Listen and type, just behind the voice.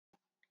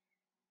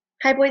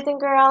Hi, boys and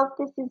girls.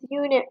 This is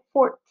Unit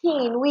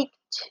 14, Week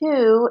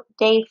 2,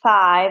 Day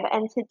 5,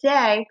 and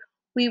today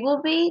we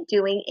will be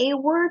doing a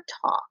word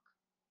talk.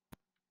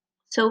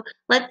 So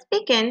let's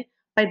begin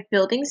by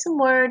building some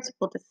words.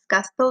 We'll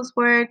discuss those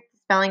words,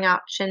 spelling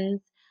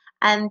options,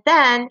 and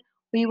then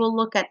we will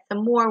look at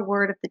some more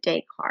word of the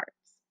day cards.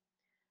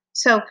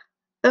 So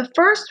the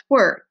first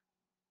word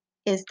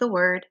is the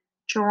word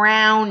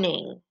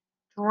drowning.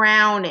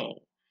 Drowning.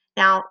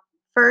 Now,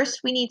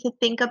 first we need to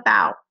think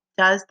about,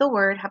 does the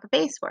word have a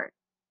base word?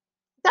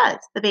 Does.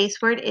 The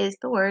base word is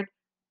the word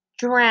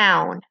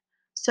drown.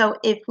 So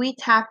if we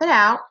tap it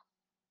out,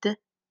 d,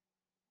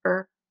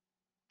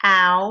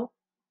 ow,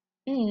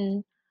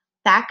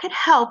 that could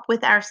help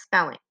with our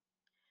spelling.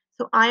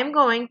 So I am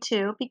going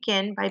to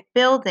begin by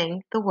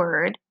building the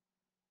word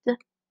d,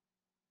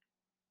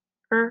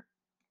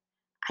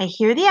 I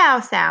hear the ow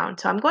sound,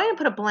 so I'm going to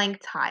put a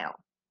blank tile.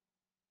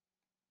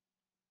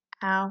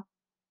 Ow.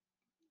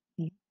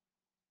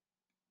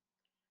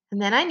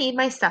 And then I need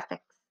my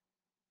suffix,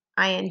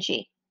 ing.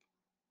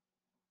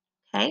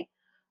 Okay,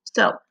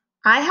 so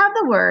I have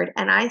the word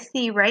and I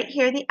see right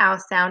here the ow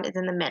sound is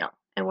in the middle.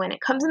 And when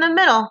it comes in the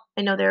middle,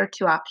 I know there are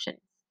two options.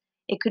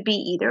 It could be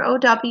either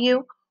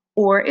OW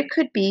or it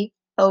could be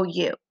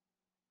OU.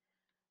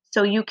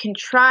 So you can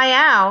try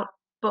out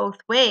both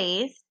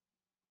ways,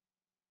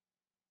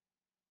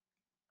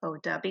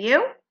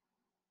 OW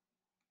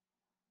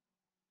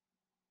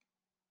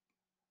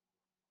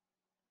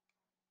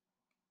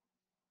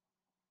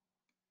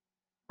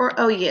or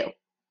OU.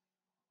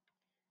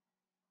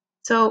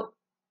 So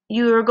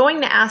you are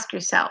going to ask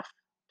yourself,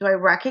 do I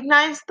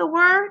recognize the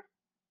word?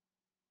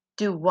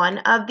 Do one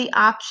of the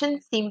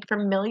options seem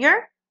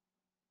familiar?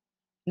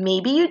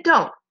 Maybe you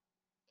don't.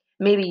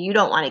 Maybe you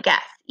don't want to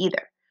guess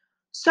either.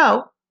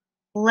 So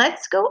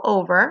let's go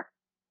over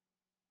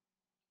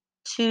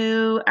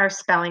to our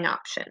spelling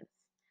options.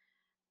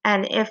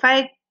 And if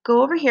I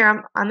go over here,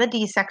 I'm on the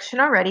D section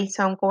already,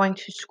 so I'm going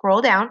to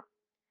scroll down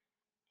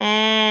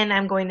and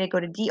I'm going to go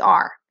to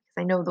DR because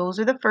I know those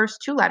are the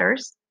first two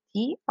letters.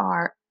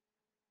 D-R-O.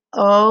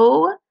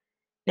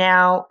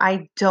 Now,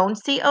 I don't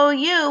see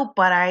OU,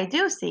 but I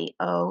do see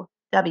OW,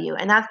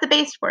 and that's the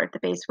base word. The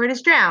base word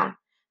is drown,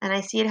 and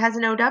I see it has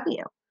an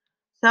OW.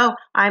 So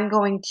I'm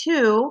going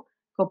to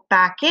go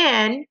back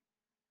in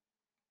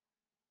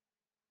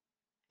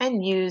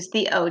and use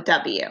the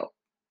OW.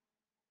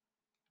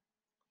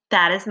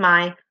 That is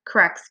my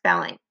correct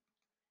spelling. If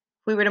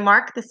we were to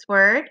mark this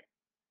word,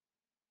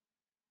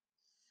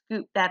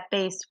 scoop that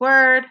base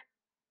word,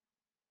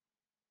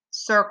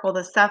 circle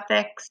the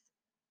suffix,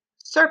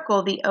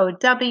 circle the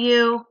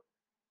OW,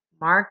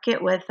 mark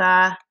it with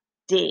a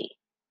D.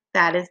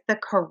 That is the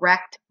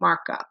correct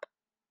markup.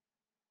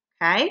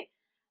 Okay?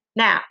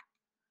 Now,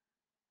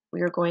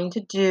 we are going to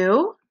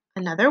do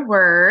another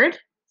word.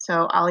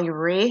 So I'll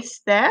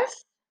erase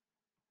this.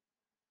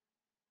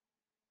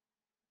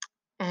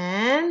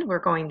 And we're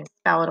going to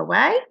spell it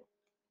away.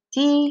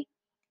 D-R-O-W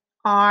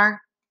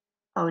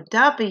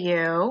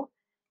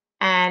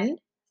and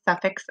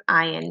suffix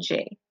ing.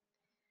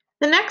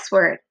 The next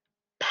word,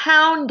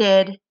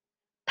 pounded,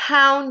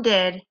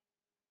 pounded.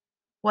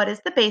 What is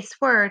the base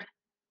word?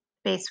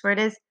 Base word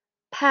is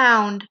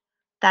pound.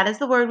 That is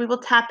the word we will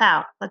tap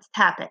out. Let's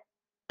tap it.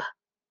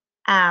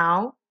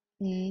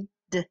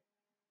 P-ow-n-d.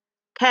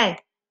 Okay,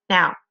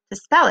 now to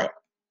spell it,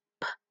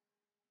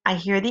 I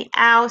hear the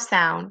ow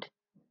sound,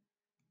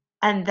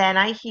 and then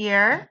I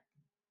hear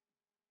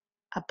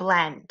a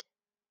blend.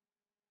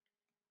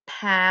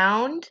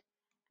 Pound,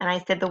 and I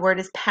said the word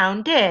is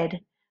pounded.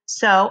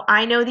 So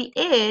I know the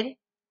id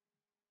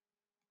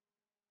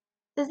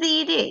is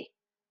the ed,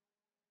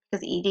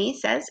 because ed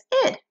says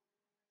id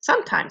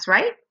sometimes,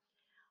 right?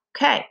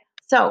 Okay,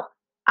 so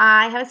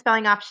I have a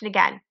spelling option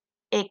again.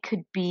 It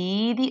could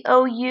be the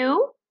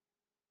OU,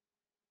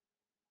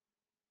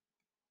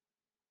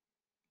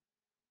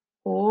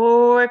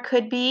 or it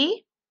could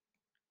be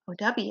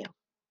OW.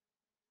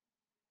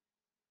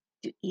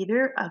 Do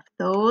either of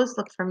those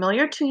look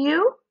familiar to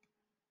you?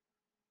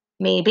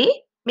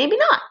 Maybe, maybe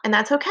not, and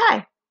that's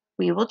okay.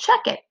 We will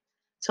check it.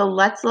 So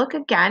let's look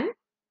again.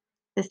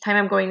 This time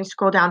I'm going to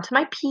scroll down to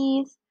my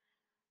P's.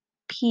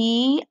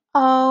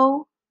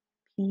 P-O,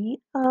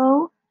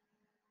 P-O.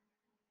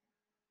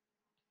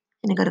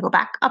 And I'm going to go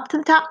back up to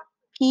the top.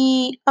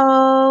 P-O-U.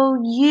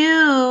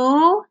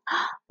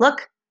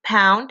 Look,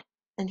 pound.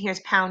 And here's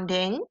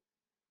pounding.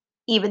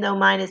 Even though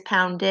mine is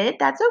pounded,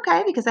 that's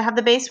okay because I have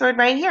the base word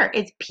right here.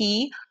 It's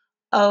P-O-U.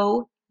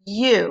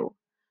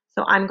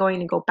 So I'm going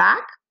to go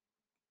back.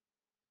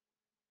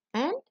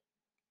 And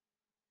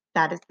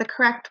that is the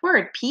correct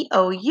word.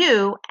 P-O-U-N-D,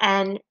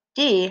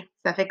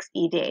 suffix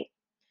ed.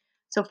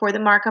 So for the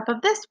markup of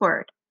this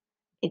word,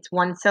 it's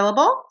one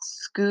syllable.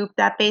 Scoop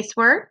that base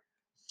word.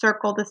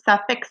 Circle the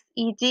suffix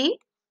ed.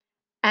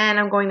 And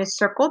I'm going to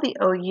circle the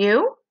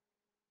OU.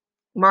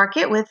 Mark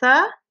it with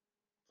a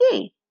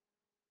D.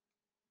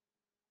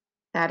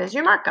 That is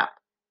your markup.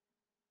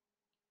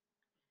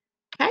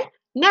 Okay,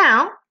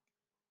 now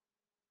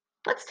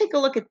let's take a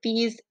look at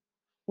these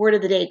word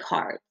of the day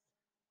cards.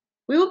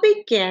 We will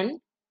begin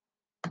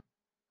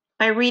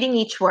by reading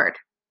each word.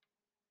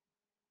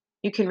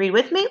 You can read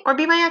with me or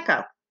be my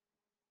echo.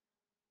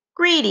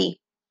 Greedy,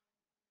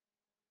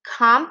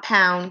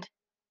 compound,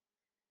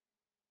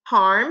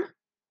 harm,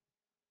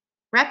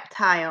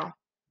 reptile,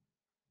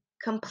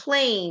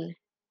 complain,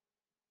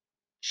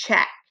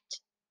 check.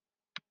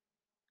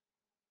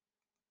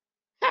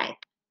 Okay,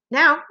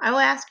 now I will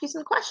ask you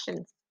some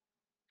questions.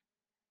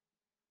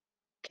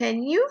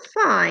 Can you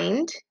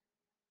find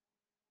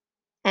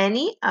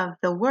any of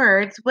the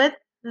words with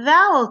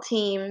vowel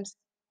teams?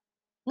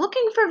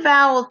 Looking for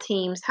vowel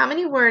teams. How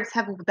many words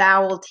have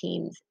vowel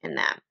teams in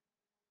them?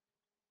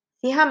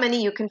 See how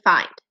many you can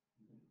find.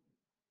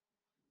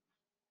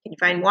 Can you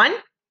find one?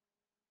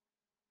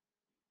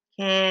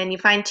 Can you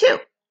find two?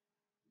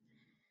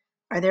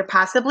 Are there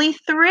possibly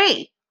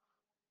three?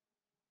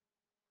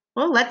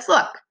 Well, let's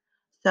look.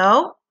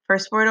 So,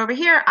 first word over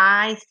here,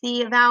 I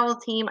see a vowel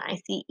team. I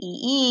see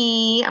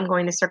EE. I'm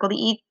going to circle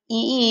the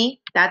EE.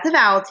 That's a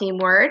vowel team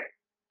word.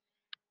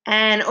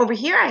 And over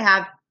here I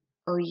have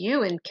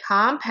OU and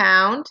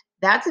compound.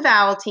 That's a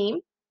vowel team.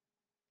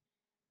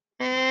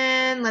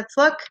 And let's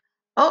look.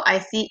 Oh, I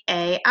see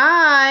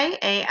AI.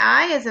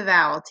 AI is a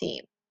vowel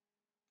team.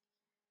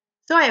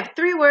 So I have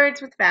three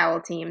words with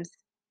vowel teams.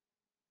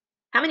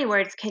 How many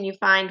words can you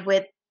find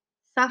with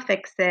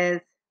suffixes?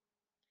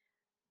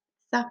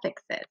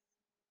 Suffixes.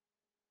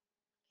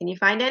 Can you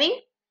find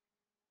any?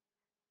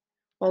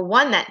 Well,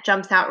 one that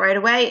jumps out right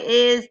away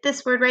is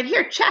this word right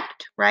here,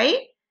 checked, right?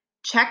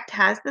 Checked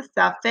has the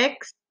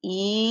suffix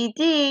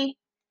ed.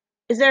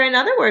 Is there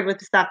another word with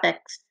the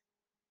suffix?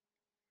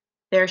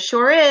 There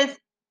sure is.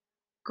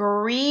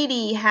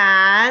 Greedy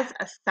has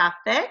a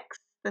suffix,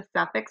 the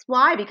suffix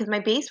y, because my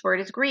base word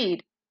is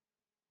greed.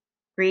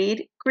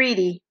 Greed,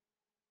 greedy.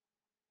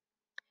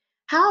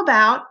 How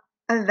about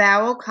a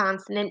vowel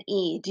consonant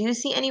E? Do you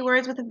see any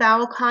words with a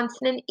vowel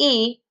consonant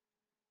E?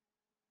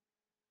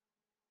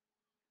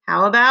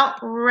 How about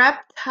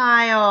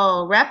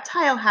reptile?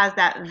 Reptile has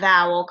that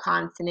vowel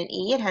consonant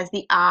E. It has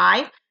the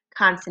I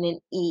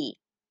consonant E,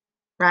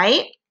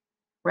 right?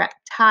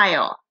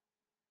 Reptile.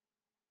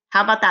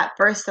 How about that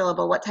first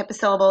syllable? What type of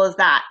syllable is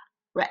that?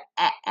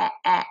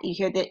 You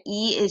hear the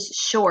E is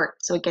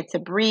short, so it gets a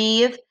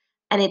breathe,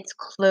 and it's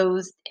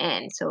closed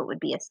in, so it would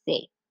be a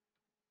C.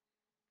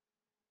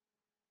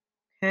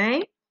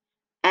 Okay?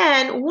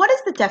 And what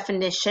is the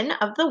definition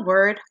of the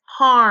word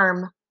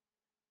harm?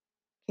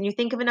 Can you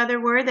think of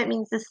another word that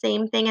means the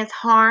same thing as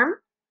harm?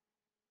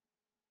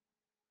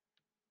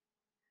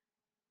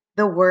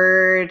 The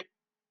word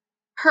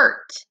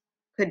hurt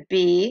could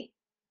be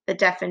the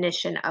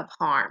definition of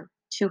harm,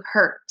 to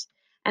hurt.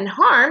 And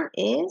harm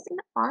is an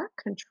R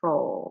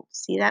controlled.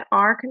 See that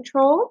R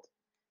controlled?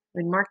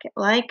 We mark it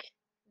like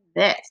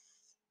this.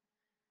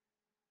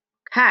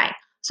 Okay,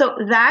 so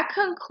that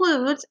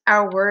concludes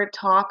our word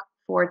talk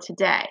for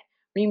today.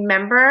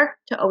 Remember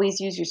to always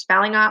use your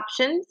spelling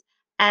options,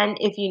 and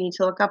if you need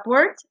to look up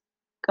words,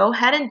 go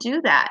ahead and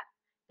do that.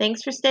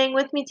 Thanks for staying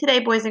with me today,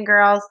 boys and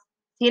girls.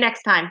 See you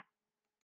next time.